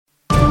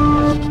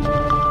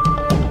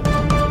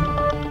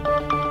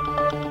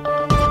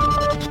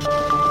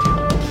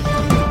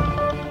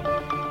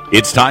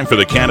It's time for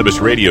the Cannabis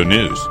Radio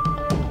News,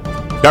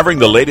 covering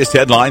the latest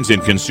headlines in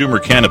consumer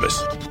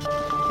cannabis,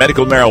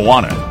 medical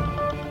marijuana,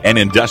 and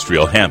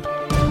industrial hemp.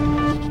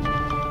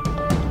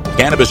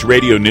 Cannabis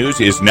Radio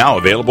News is now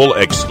available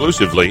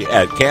exclusively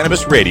at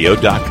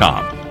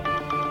cannabisradio.com.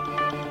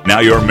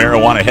 Now your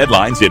marijuana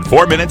headlines in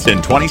 4 minutes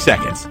and 20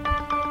 seconds.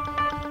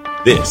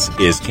 This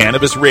is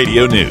Cannabis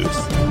Radio News.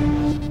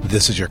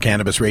 This is your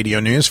Cannabis Radio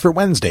News for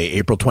Wednesday,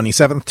 April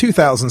 27th,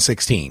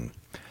 2016.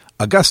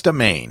 Augusta,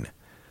 Maine.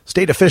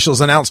 State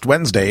officials announced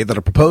Wednesday that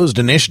a proposed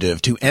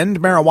initiative to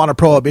end marijuana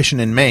prohibition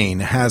in Maine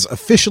has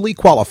officially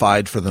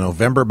qualified for the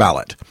November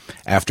ballot.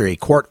 After a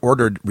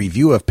court-ordered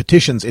review of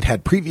petitions it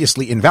had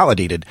previously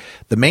invalidated,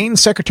 the Maine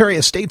Secretary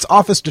of State's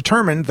office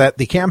determined that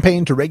the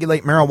campaign to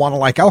regulate marijuana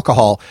like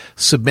alcohol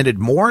submitted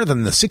more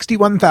than the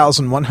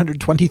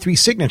 61,123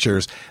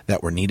 signatures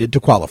that were needed to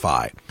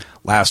qualify.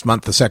 Last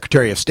month, the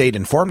Secretary of State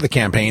informed the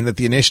campaign that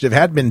the initiative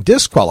had been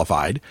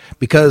disqualified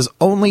because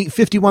only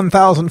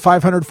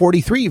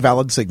 51,543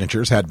 valid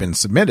signatures had been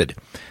submitted.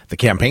 The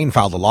campaign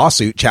filed a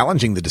lawsuit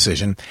challenging the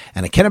decision,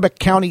 and a Kennebec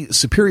County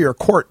Superior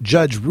Court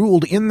judge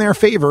ruled in their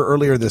favor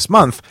earlier this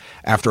month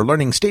after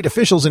learning state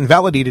officials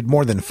invalidated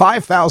more than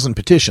 5,000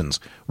 petitions,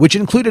 which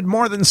included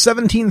more than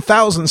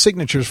 17,000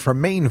 signatures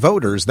from Maine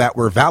voters that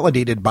were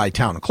validated by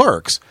town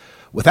clerks,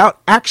 without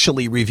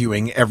actually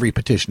reviewing every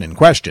petition in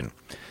question.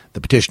 The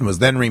petition was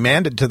then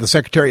remanded to the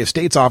Secretary of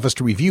State's office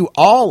to review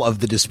all of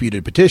the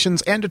disputed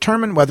petitions and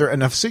determine whether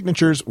enough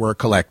signatures were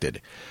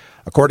collected.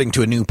 According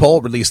to a new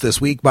poll released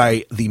this week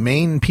by the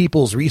Maine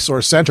People's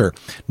Resource Center,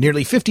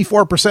 nearly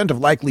 54% of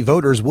likely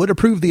voters would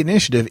approve the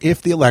initiative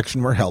if the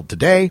election were held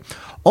today.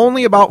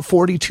 Only about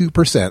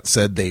 42%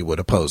 said they would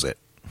oppose it.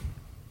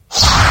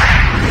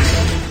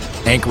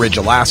 Anchorage,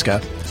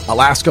 Alaska.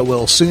 Alaska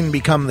will soon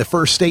become the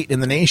first state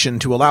in the nation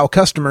to allow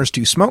customers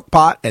to smoke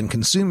pot and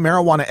consume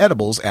marijuana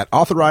edibles at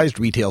authorized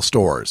retail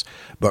stores.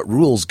 But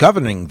rules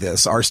governing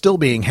this are still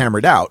being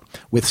hammered out,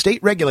 with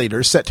state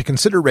regulators set to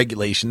consider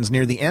regulations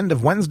near the end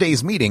of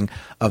Wednesday's meeting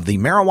of the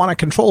Marijuana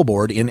Control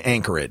Board in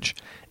Anchorage.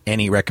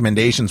 Any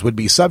recommendations would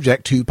be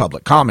subject to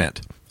public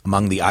comment.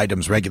 Among the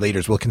items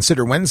regulators will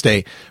consider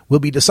Wednesday will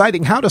be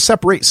deciding how to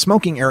separate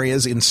smoking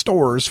areas in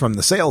stores from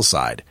the sales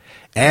side.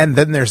 And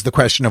then there's the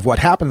question of what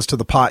happens to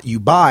the pot you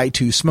buy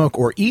to smoke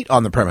or eat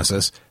on the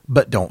premises,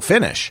 but don't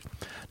finish.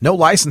 No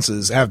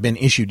licenses have been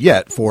issued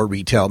yet for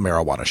retail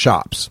marijuana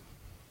shops.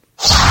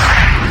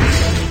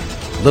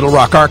 Little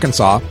Rock,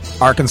 Arkansas.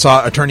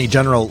 Arkansas Attorney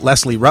General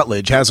Leslie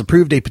Rutledge has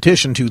approved a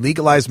petition to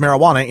legalize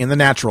marijuana in the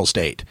natural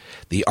state.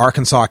 The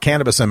Arkansas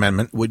Cannabis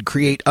Amendment would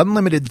create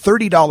unlimited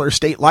 $30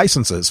 state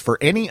licenses for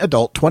any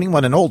adult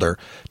 21 and older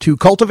to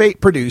cultivate,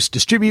 produce,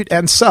 distribute,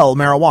 and sell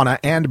marijuana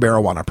and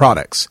marijuana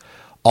products.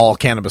 All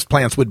cannabis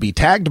plants would be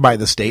tagged by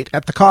the state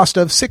at the cost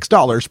of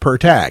 $6 per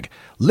tag,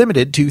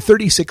 limited to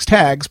 36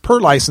 tags per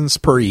license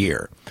per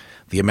year.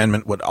 The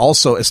amendment would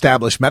also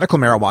establish medical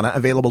marijuana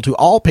available to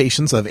all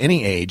patients of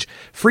any age,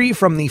 free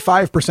from the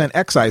 5%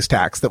 excise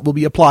tax that will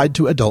be applied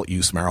to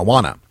adult-use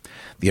marijuana.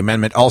 The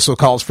amendment also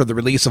calls for the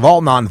release of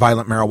all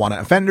nonviolent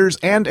marijuana offenders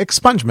and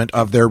expungement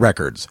of their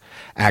records.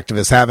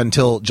 Activists have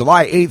until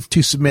July 8th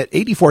to submit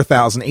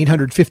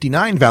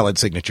 84,859 valid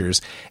signatures,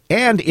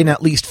 and in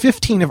at least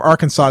 15 of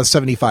Arkansas's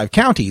 75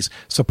 counties,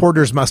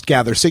 supporters must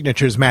gather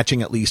signatures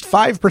matching at least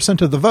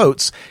 5% of the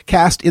votes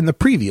cast in the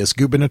previous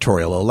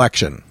gubernatorial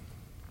election.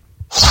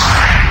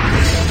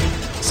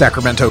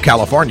 Sacramento,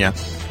 California.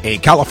 A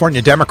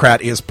California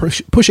Democrat is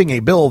pushing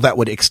a bill that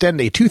would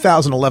extend a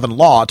 2011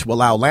 law to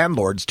allow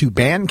landlords to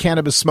ban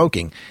cannabis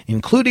smoking,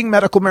 including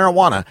medical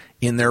marijuana,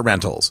 in their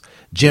rentals.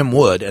 Jim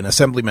Wood, an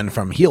assemblyman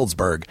from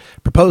Healdsburg,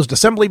 proposed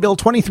Assembly Bill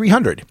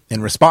 2300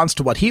 in response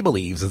to what he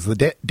believes is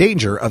the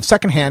danger of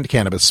secondhand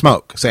cannabis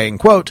smoke, saying,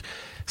 quote,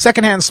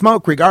 "Secondhand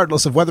smoke,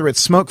 regardless of whether it's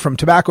smoke from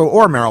tobacco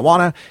or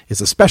marijuana, is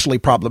especially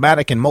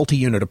problematic in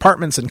multi-unit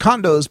apartments and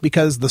condos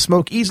because the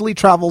smoke easily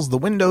travels the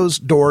windows,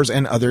 doors,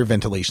 and other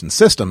ventilation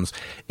systems.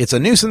 It's a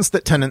nuisance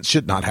that tenants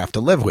should not have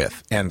to live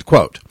with." End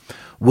quote.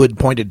 Wood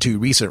pointed to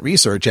recent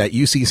research at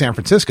UC San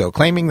Francisco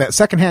claiming that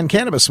secondhand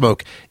cannabis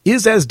smoke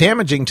is as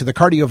damaging to the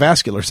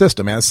cardiovascular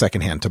system as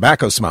secondhand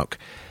tobacco smoke.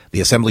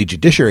 The Assembly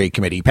Judiciary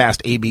Committee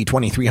passed AB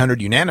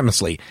 2300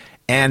 unanimously,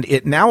 and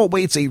it now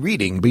awaits a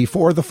reading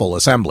before the full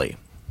Assembly.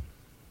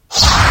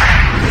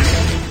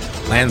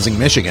 Lansing,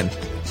 Michigan.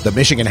 The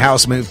Michigan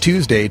House moved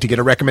Tuesday to get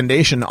a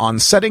recommendation on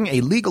setting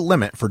a legal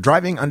limit for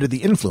driving under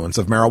the influence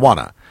of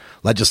marijuana.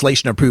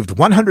 Legislation approved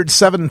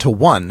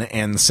 107-1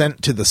 and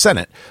sent to the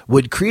Senate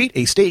would create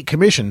a state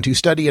commission to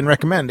study and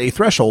recommend a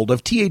threshold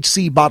of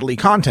THC bodily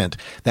content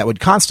that would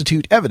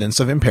constitute evidence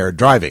of impaired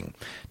driving.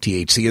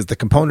 THC is the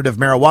component of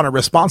marijuana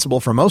responsible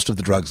for most of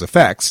the drug's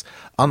effects.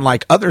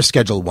 Unlike other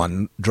Schedule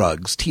I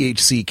drugs,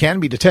 THC can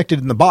be detected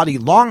in the body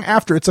long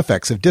after its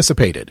effects have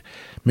dissipated.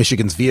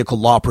 Michigan's vehicle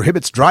law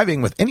prohibits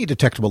driving with any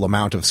detectable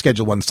amount of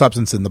Schedule I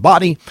substance in the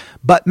body,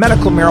 but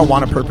medical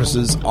marijuana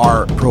purposes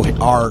are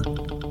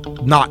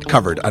not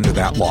covered under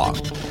that law.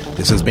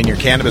 This has been your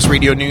Cannabis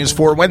Radio News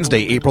for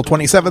Wednesday, April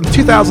 27th,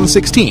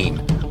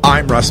 2016.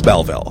 I'm Russ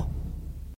Belville.